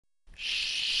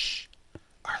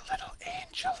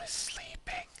Angel is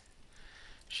sleeping.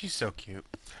 She's so cute.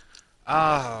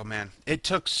 Oh man, it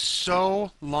took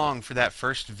so long for that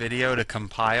first video to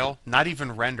compile, not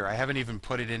even render. I haven't even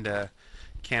put it into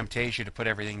Camtasia to put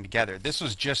everything together. This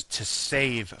was just to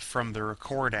save from the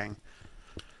recording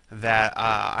that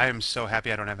I am so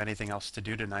happy I don't have anything else to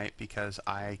do tonight because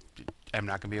I am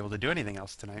not going to be able to do anything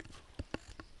else tonight.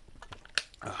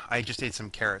 I just ate some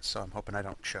carrots, so I'm hoping I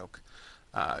don't choke.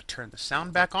 Turn the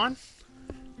sound back on.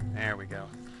 There we go.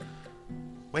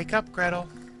 Wake up, Gretel.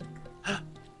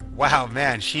 Wow,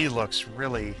 man, she looks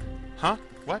really... Huh?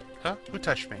 What? Huh? Who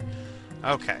touched me?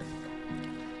 Okay.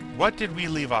 What did we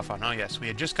leave off on? Oh, yes, we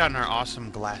had just gotten our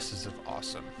awesome glasses of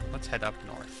awesome. Let's head up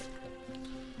north.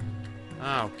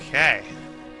 Okay.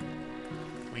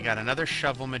 We got another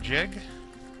shovel-majig.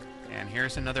 And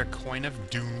here's another coin of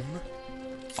doom,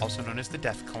 also known as the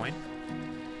death coin.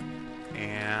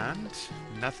 And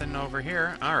nothing over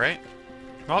here. Alright.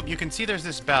 Well, you can see there's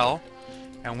this bell.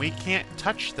 And we can't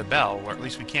touch the bell, or at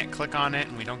least we can't click on it,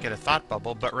 and we don't get a thought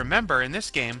bubble. But remember, in this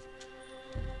game,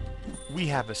 we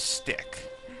have a stick.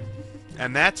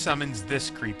 And that summons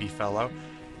this creepy fellow.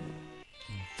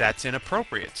 That's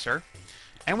inappropriate, sir.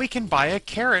 And we can buy a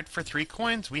carrot for 3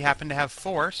 coins. We happen to have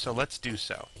 4, so let's do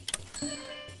so.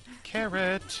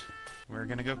 Carrot. We're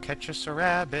gonna go catch us a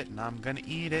rabbit, and I'm gonna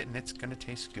eat it, and it's gonna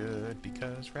taste good,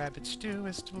 because rabbit stew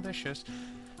is delicious.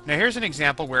 Now here's an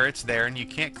example where it's there, and you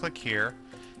can't click here.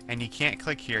 And you can't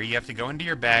click here. You have to go into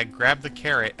your bag, grab the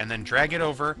carrot, and then drag it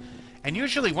over. And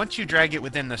usually once you drag it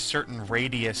within a certain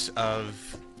radius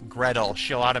of Gretel,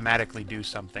 she'll automatically do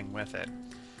something with it.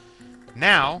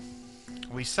 Now,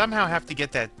 we somehow have to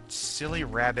get that silly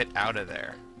rabbit out of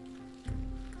there.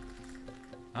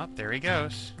 Oh, there he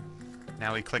goes.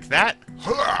 Now we click that.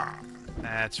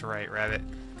 That's right, rabbit.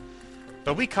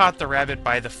 But we caught the rabbit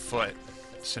by the foot.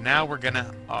 So now we're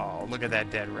gonna... Oh, look at that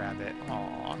dead rabbit.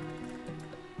 Aww.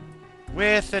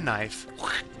 With a knife.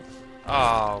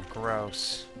 Oh,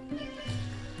 gross.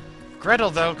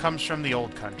 Gretel, though, comes from the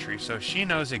old country, so she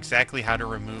knows exactly how to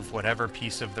remove whatever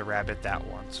piece of the rabbit that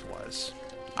once was.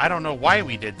 I don't know why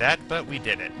we did that, but we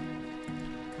did it.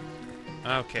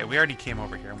 Okay, we already came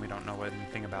over here, and we don't know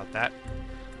anything about that.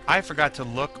 I forgot to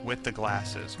look with the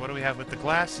glasses. What do we have with the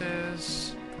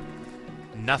glasses?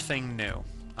 Nothing new.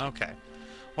 Okay.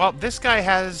 Well, this guy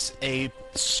has a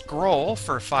scroll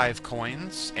for 5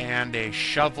 coins, and a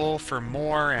shovel for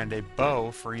more, and a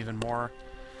bow for even more.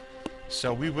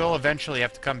 So we will eventually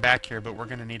have to come back here, but we're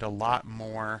going to need a lot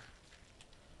more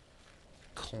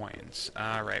coins.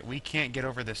 Alright, we can't get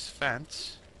over this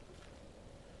fence.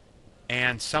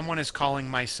 And someone is calling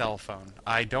my cell phone.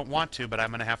 I don't want to, but I'm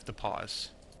going to have to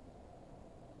pause.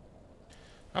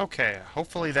 Okay,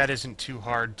 hopefully that isn't too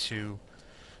hard to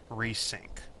resync.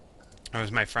 That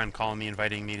was my friend calling me,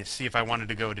 inviting me to see if I wanted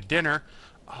to go to dinner.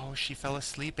 Oh, she fell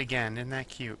asleep again. Isn't that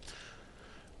cute?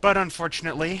 But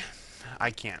unfortunately, I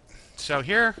can't. So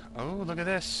here, oh, look at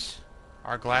this.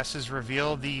 Our glasses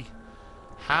reveal the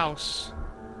house.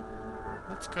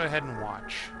 Let's go ahead and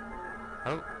watch.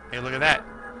 Oh, hey, look at that.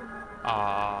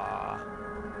 Ah.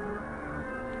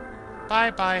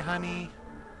 Bye-bye, honey.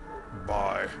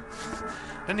 Bye.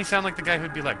 Doesn't he sound like the guy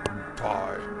who'd be like,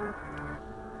 bye?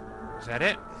 Is that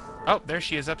it? Oh, there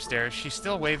she is upstairs. She's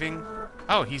still waving.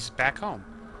 Oh, he's back home.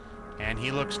 And he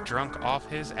looks drunk off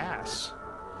his ass.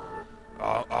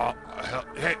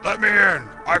 Hey, let me in!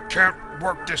 I can't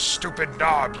work this stupid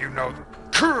knob, you know.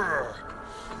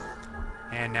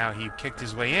 And now he kicked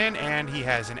his way in, and he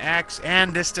has an axe,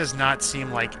 and this does not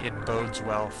seem like it bodes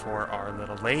well for our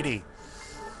little lady.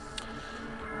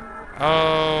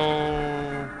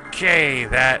 Okay,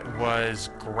 that was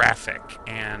graphic,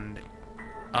 and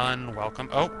unwelcome.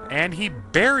 Oh, and he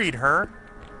buried her.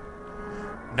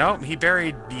 No, he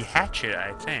buried the hatchet,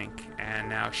 I think. And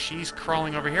now she's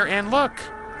crawling over here. And look,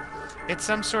 it's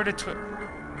some sort of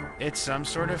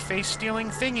face-stealing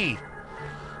thingy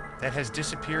that has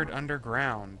disappeared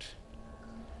underground.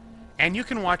 And you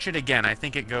can watch it again. I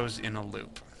think it goes in a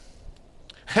loop.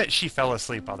 She fell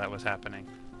asleep while that was happening.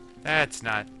 That's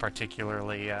not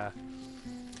particularly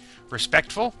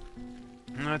respectful.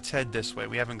 Let's head this way.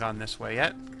 We haven't gone this way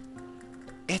yet.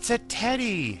 It's a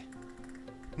teddy!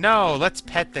 No, let's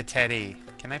pet the teddy.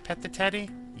 Can I pet the teddy?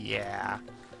 Yeah.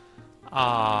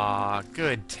 Aw,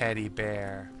 good teddy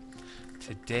bear.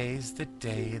 Today's the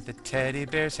day the teddy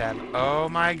bears have... Oh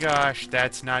my gosh,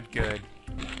 that's not good.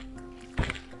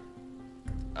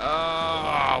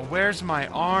 Oh, where's my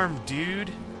arm,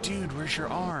 dude? Dude, where's your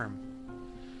arm?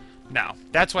 No,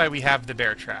 that's why we have the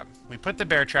bear trap. We put the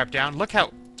bear trap down. Look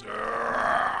how...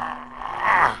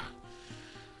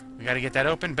 We gotta get that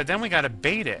open, but then we gotta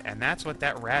bait it, and that's what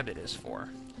that rabbit is for.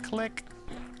 Click.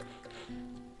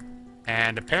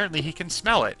 And apparently he can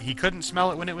smell it. He couldn't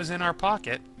smell it when it was in our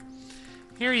pocket.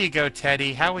 Here you go,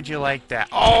 Teddy. How would you like that?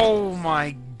 Oh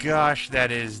my gosh,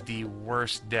 that is the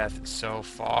worst death so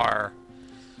far.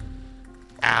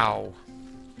 Ow.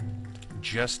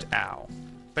 Just ow.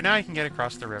 But now I can get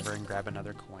across the river and grab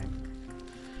another coin.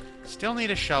 Still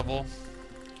need a shovel.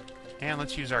 And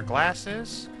let's use our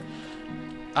glasses.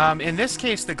 In this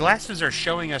case, the glasses are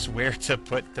showing us where to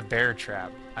put the bear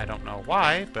trap. I don't know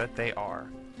why, but they are.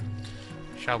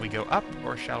 Shall we go up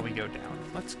or shall we go down?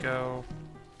 Let's go...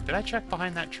 Did I check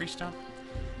behind that tree stump?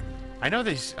 I know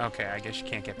these... Okay, I guess you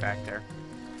can't get back there.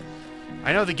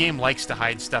 I know the game likes to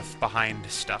hide stuff behind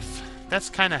stuff. That's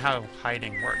kind of how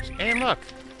hiding works. Hey, look!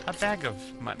 A bag of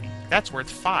money. That's worth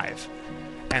 5.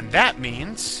 And that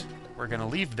means we're going to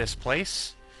leave this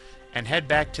place and head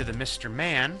back to the Mr.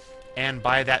 Man and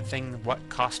buy that thing what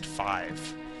cost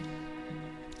 5.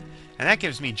 And that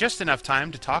gives me just enough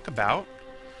time to talk about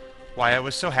why I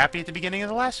was so happy at the beginning of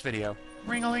the last video.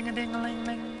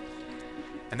 Ring-a-ling-a-ding-a-ling-ling.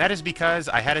 And that is because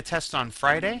I had a test on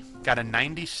Friday, got a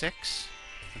 96.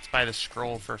 Let's buy the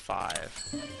scroll for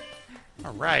 5.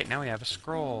 Alright, now we have a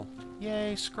scroll.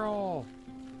 Yay, scroll!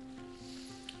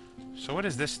 So what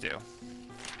does this do?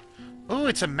 Ooh,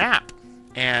 it's a map!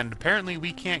 And apparently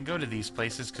we can't go to these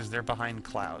places because they're behind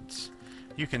clouds.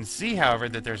 You can see, however,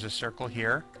 that there's a circle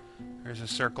here. There's a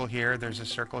circle here. There's a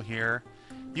circle here.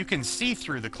 You can see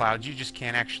through the clouds, you just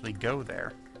can't actually go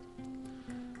there.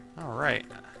 Alright.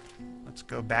 Let's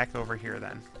go back over here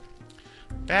then.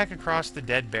 Back across the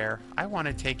dead bear. I want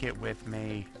to take it with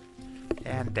me.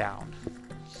 And down.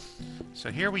 So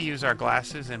here we use our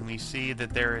glasses and we see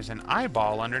that there is an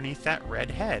eyeball underneath that red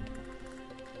head.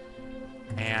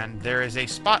 And there is a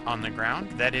spot on the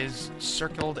ground that is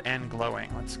circled and glowing.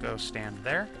 Let's go stand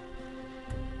there.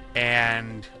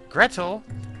 And Gretel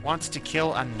wants to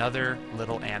kill another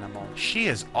little animal. She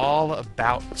is all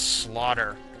about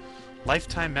slaughter.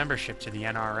 Lifetime membership to the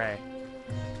NRA.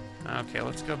 Okay,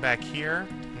 let's go back here.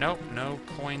 Nope, no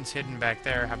coins hidden back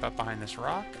there. How about behind this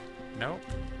rock? Nope.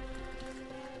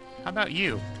 How about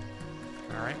you?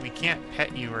 Alright, we can't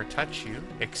pet you or touch you,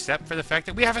 except for the fact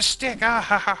that we have a stick! Ah,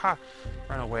 ha, ha, ha!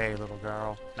 Run away, little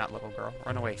girl. Not little girl.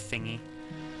 Run away, thingy.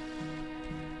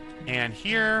 And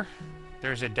here,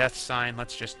 there's a death sign.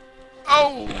 Let's just...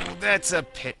 Oh! That's a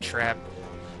pit trap.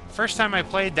 First time I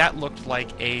played, that looked like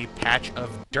a patch of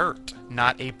dirt,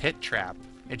 not a pit trap.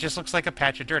 It just looks like a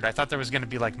patch of dirt. I thought there was going to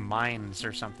be, like, mines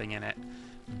or something in it.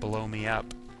 Blow me up.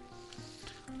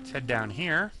 Let's head down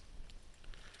here.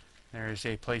 There's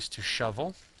a place to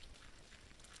shovel.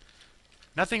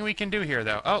 Nothing we can do here,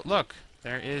 though. Oh, look!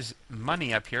 There is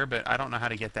money up here, but I don't know how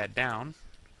to get that down.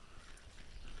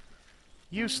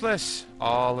 Useless!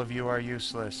 All of you are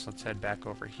useless. Let's head back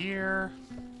over here.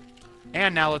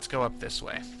 And now let's go up this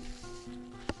way.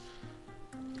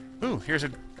 Ooh, here's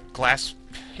a glass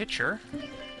pitcher.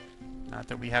 Not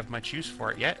that we have much use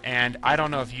for it yet. And I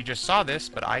don't know if you just saw this,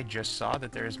 but I just saw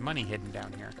that there's money hidden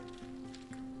down here.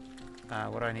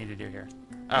 What do I need to do here?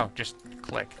 Oh, just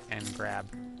click and grab.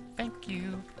 Thank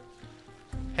you.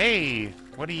 Hey,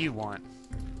 what do you want?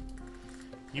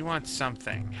 You want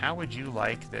something. How would you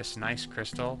like this nice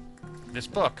crystal? This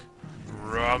book.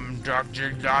 I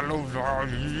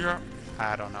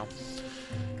don't know.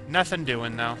 Nothing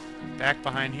doing, though. Back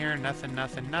behind here, nothing,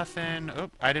 nothing, nothing.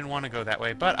 Oop, I didn't want to go that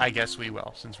way, but I guess we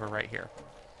will, since we're right here.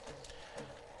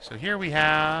 So here we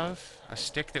have a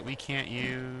stick that we can't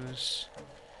use.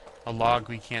 A log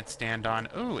we can't stand on.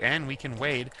 Ooh, and we can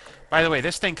wade. By the way,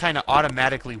 this thing kind of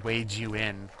automatically wades you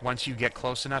in. Once you get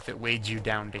close enough, it wades you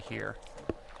down to here.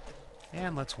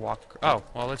 And let's walk... Oh,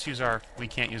 well, let's use our... We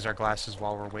can't use our glasses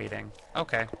while we're waiting.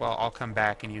 Okay, well, I'll come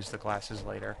back and use the glasses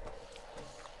later.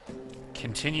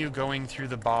 Continue going through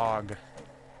the bog.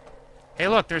 Hey,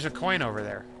 look, there's a coin over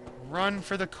there. Run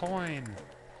for the coin.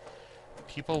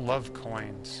 People love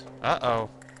coins. Uh-oh.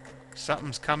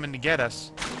 Something's coming to get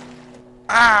us.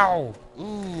 Ow!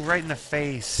 Ooh, right in the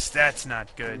face. That's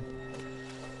not good.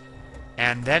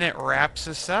 And then it wraps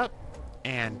us up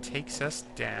and takes us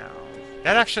down.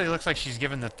 That actually looks like she's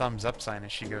giving the thumbs up sign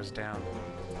as she goes down.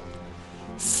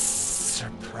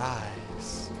 Surprise.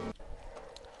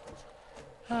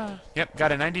 Yep,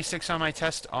 got a 96 on my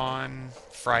test on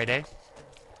Friday.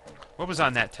 What was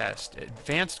on that test?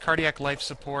 Advanced cardiac life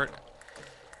support,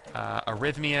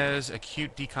 arrhythmias,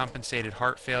 acute decompensated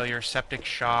heart failure, septic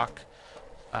shock,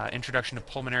 introduction to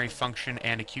pulmonary function,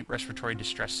 and acute respiratory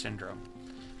distress syndrome.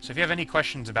 So if you have any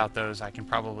questions about those, I can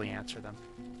probably answer them.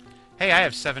 Hey, I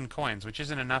have 7 coins, which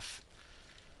isn't enough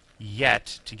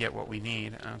yet to get what we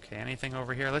need. Okay, anything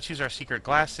over here? Let's use our secret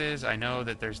glasses. I know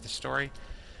that there's the story.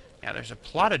 Yeah, there's a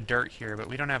plot of dirt here, but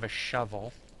we don't have a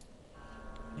shovel.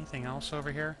 Anything else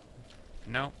over here?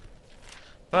 No.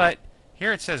 But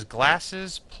here it says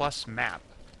glasses plus map.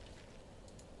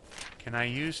 Can I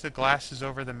use the glasses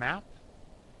over the map?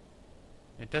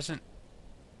 It doesn't...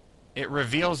 It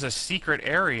reveals a secret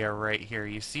area right here.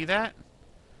 You see that?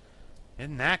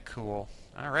 Isn't that cool?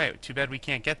 Alright, too bad we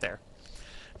can't get there.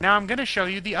 Now I'm going to show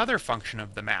you the other function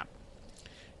of the map.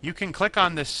 You can click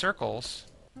on the circles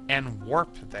and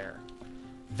warp there.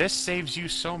 This saves you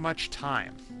so much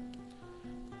time.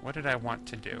 What did I want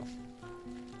to do?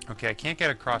 Okay, I can't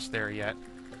get across there yet.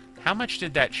 How much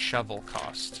did that shovel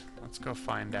cost? Let's go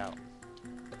find out.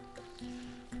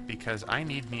 Because I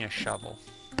need me a shovel.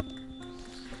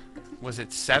 Was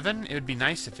it 7? It would be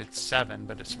nice if it's 7,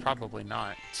 but it's probably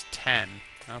not. It's 10.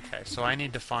 Okay, so I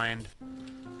need to find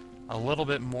a little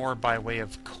bit more by way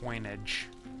of coinage.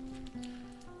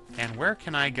 And where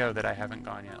can I go that I haven't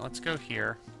gone yet? Let's go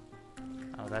here.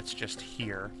 Oh, that's just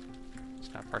here.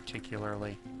 It's not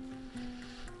particularly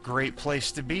great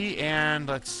place to be. And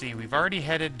let's see, we've already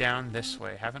headed down this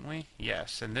way, haven't we?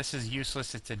 Yes, and this is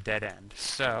useless. It's a dead end.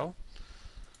 So,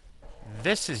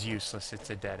 this is useless. It's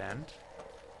a dead end.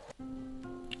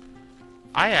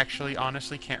 I actually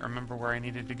honestly can't remember where I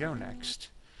needed to go next.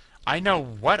 I know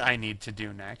what I need to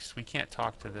do next. We can't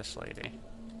talk to this lady.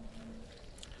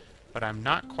 But I'm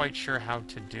not quite sure how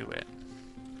to do it.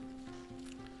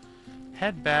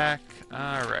 Head back.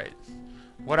 Alright.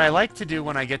 What I like to do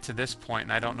when I get to this point,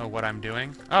 and I don't know what I'm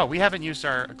doing... Oh, we haven't used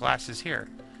our glasses here.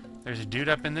 There's a dude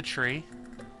up in the tree.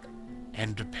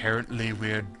 And apparently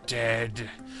we're dead.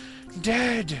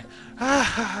 Dead!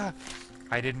 Ah!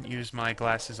 I didn't use my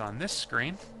glasses on this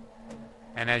screen.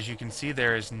 And as you can see,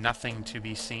 there is nothing to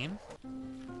be seen.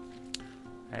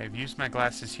 I've used my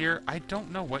glasses here. I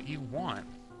don't know what you want.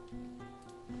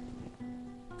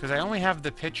 Because I only have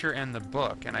the picture and the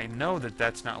book, and I know that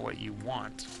that's not what you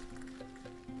want.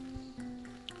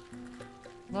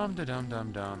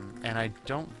 Dum-da-dum-dum-dum. And I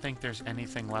don't think there's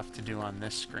anything left to do on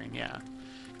this screen, yeah.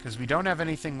 Because we don't have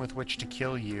anything with which to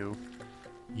kill you.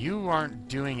 You aren't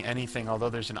doing anything, although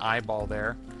there's an eyeball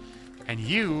there. And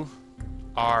you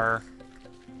are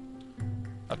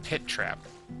a pit trap.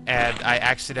 And I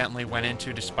accidentally went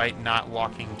into despite not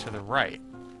walking to the right.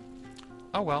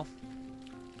 Oh well.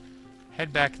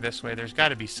 Head back this way. There's got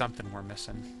to be something we're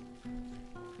missing.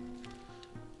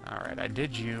 Alright, I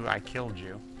did you. I killed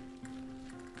you.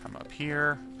 Come up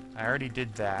here. I already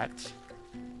did that.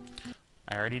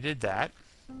 I already did that.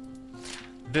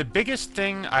 The biggest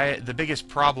thing, the biggest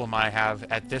problem I have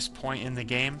at this point in the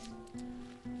game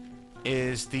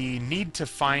is the need to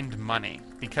find money.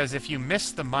 Because if you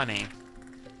miss the money,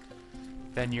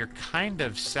 then you're kind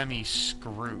of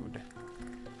semi-screwed.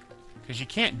 Because you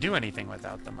can't do anything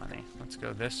without the money. Let's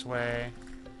go this way.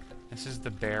 This is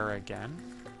the bear again.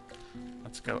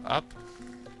 Let's go up.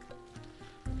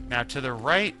 Now to the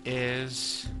right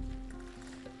is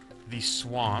the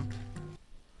swamp.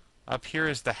 Up here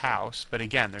is the house, but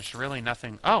again, there's really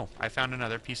nothing... Oh, I found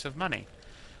another piece of money.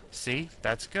 See?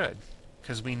 That's good.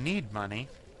 Because we need money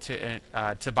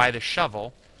to buy the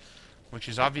shovel, which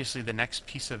is obviously the next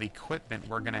piece of equipment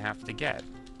we're going to have to get.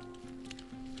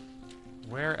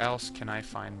 Where else can I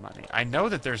find money? I know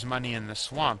that there's money in the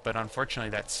swamp, but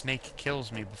unfortunately that snake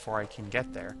kills me before I can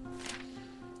get there.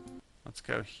 Let's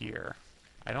go here.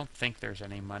 I don't think there's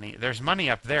any money. There's money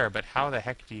up there, but how the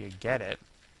heck do you get it?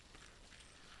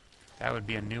 That would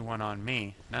be a new one on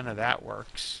me. None of that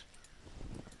works.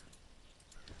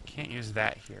 Can't use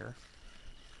that here.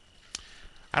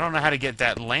 I don't know how to get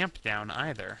that lamp down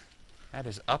either. That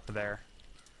is up there.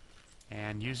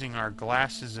 And using our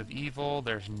glasses of evil,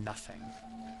 there's nothing.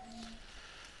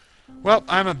 Well,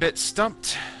 I'm a bit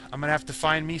stumped. I'm going to have to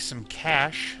find me some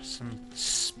cash. Some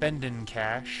spending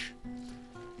cash.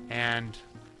 And...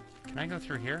 Can I go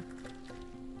through here?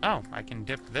 Oh, I can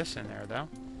dip this in there, though.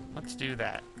 Let's do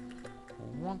that.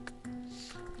 Wonk.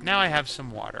 Now I have some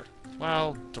water.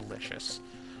 Well, delicious.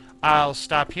 I'll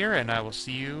stop here, and I will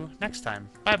see you next time.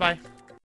 Bye-bye.